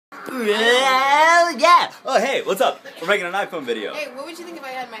Well, yeah. Oh, hey, what's up? We're making an iPhone video. Hey, what would you think if I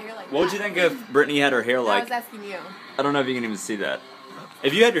had my hair like that? What would you think if Brittany had her hair like... I was asking you. I don't know if you can even see that.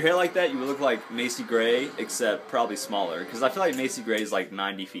 If you had your hair like that, you would look like Macy Gray, except probably smaller. Because I feel like Macy Gray is like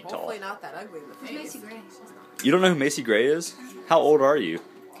 90 feet tall. Hopefully not that ugly in the face. Macy Gray. You don't know who Macy Gray is? How old are you?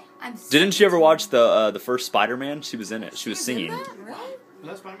 I'm Didn't you ever watch the first Spider-Man? She was in it. She was singing. That, really? Was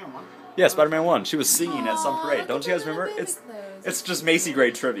that Spider-Man 1? Yeah, Spider-Man 1. She was singing at some parade. Don't you guys remember? It's just Macy Gray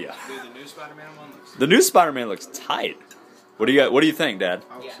trivia. Dude, the new Spider-Man 1 looks... The new Spider-Man looks tight. What do you think, Dad?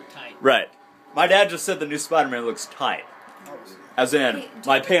 Yeah, tight. Right. My dad just said the new Spider-Man looks tight. As in, Wait,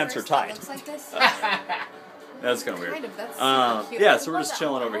 my pants are tight. Looks like this? That's kind of weird. Kind of, that's super cute. Yeah, so we're just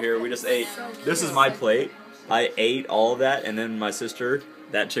chilling over here. We just ate. This is my plate. I ate all of that, and then my sister,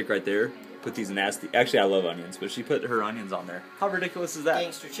 that chick right there, put these nasty... Actually, I love onions, but she put her onions on there. How ridiculous is that?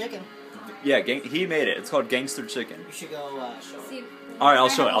 Gangster chicken. Yeah, he made it. It's called gangster chicken. You should go show it. See, All right, I'll I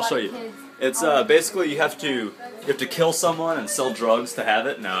show it. have a I'll lot show of you. kids. It's basically you have to kill someone and sell drugs to have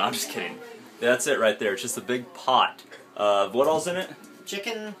it. No, I'm just kidding. That's it right there. It's just a big pot of what all's in it?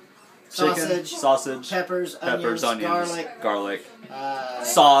 Chicken, Chicken, sausage, peppers, onions, garlic, uh,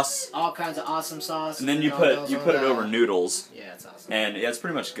 sauce, all kinds of awesome sauce. and then you put it over noodles. Yeah, it's awesome. And yeah, it's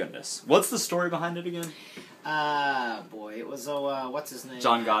pretty much goodness. What's the story behind it again? Boy, it was what's his name?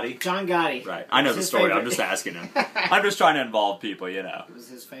 John Gotti. John Gotti. Right. I know the His story. favorite. I'm just asking him. I'm just trying to involve people, you know. It was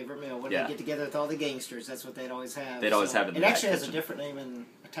his favorite meal. When Yeah. they get together with all the gangsters, that's what they'd always have. They'd always have it in It the actually back has a kitchen. different name in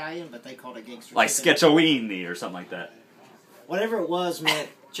Italian, but they called it gangster. Like chicken. sketchowini or something like that. Whatever it was meant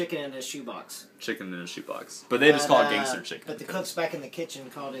chicken in a shoebox. Chicken in a shoebox. But they just call it gangster chicken. But the cooks back in the kitchen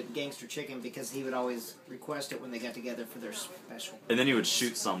called it gangster chicken because he would always request it when they got together for their special. And then he would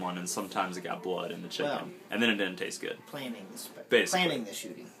shoot someone, and sometimes it got blood in the chicken. Well, and then it didn't taste good. Planning the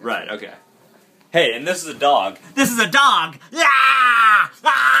shooting. Right, okay. Hey, and this is a dog. This is a dog! Ah!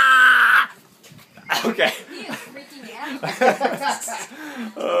 Ah! Okay. He is freaking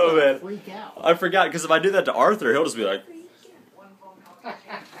out. Oh, man. Freak out. I forgot, because if I do that to Arthur, he'll just be like,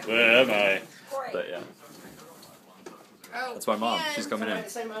 where am I? But yeah. Oh, That's my mom. Ken. She's coming in.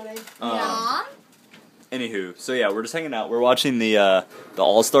 Say my name. Mom? Anywho, so yeah, we're just hanging out. We're watching the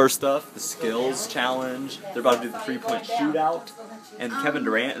All-Star stuff, the skills challenge. They're about to do the 3-point shootout, and Kevin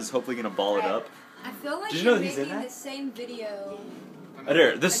Durant is hopefully gonna ball it up. I feel like Did you know you're he's in making that? the same video.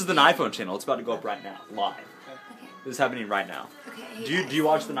 There, this is the iPhone channel. It's about to go up right now, live. Okay. This is happening right now. Okay. Hey Do you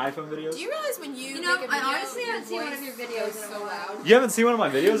watch the iPhone videos? Do you realize when you You know, make a video, I honestly haven't seen your one of your voice videos goes in a so while. loud? You haven't seen one of my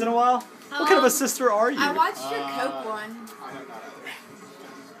videos in a while? What kind of a sister are you? I watched your Coke one.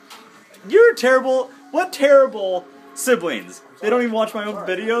 You're terrible. What terrible siblings? They don't even watch my own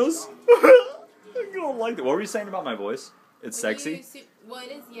videos? You don't like that. What were you saying about my voice? It's When sexy? well,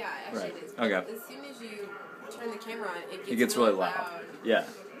 it is, yeah, actually Right. it is. Okay. As soon as you turn the camera on, It gets really loud. Yeah.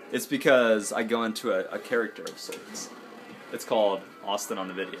 It's because I go into a character of sorts. It's called Austin on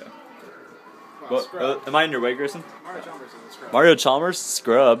the video. What, am I in your way, Grayson? Mario Chalmers is a scrub. Mario Chalmers,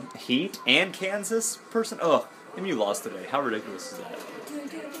 scrub, Heat, and Kansas person? Ugh, him you lost today. How ridiculous is that?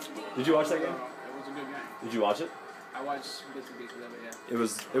 Did you watch that game? It was a good game. Did you watch it? I watched bits and pieces of it, yeah.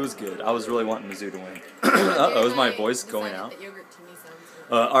 It was good. I was really wanting Mizzou to win. Uh-oh, is my voice going out?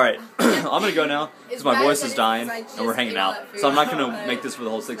 Alright, I'm gonna go now, because my voice is dying, and we're hanging out. So I'm not gonna make this for the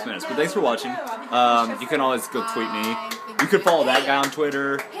whole 6 minutes. But thanks for watching. You can always go tweet me. You can follow that guy on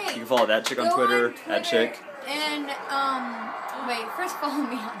Twitter. You can follow that chick on Twitter. That chick. And, wait, first follow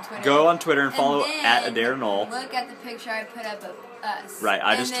me on Twitter. Go on Twitter and follow then at Adair Knoll. Look at the picture I put up of us. Right,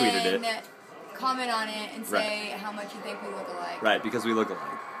 I just tweeted it. Comment on it and say how much you think we look alike. Right, because we look alike.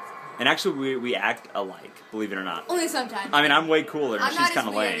 And actually, we act alike, believe it or not. Only sometimes. I mean, I'm way cooler, and I'm she's not kind as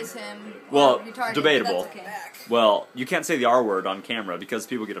of weird lame. as him. Well, retarded, but debatable. that's okay. Well, you can't say the R word on camera because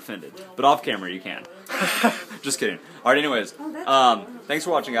people get offended. But off camera, you can. Just kidding. Alright, anyways. Thanks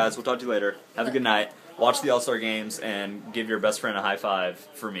for watching, guys. We'll talk to you later. Have a good night. Watch the All-Star games and give your best friend a high five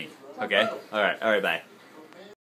for me. Okay? Alright, bye.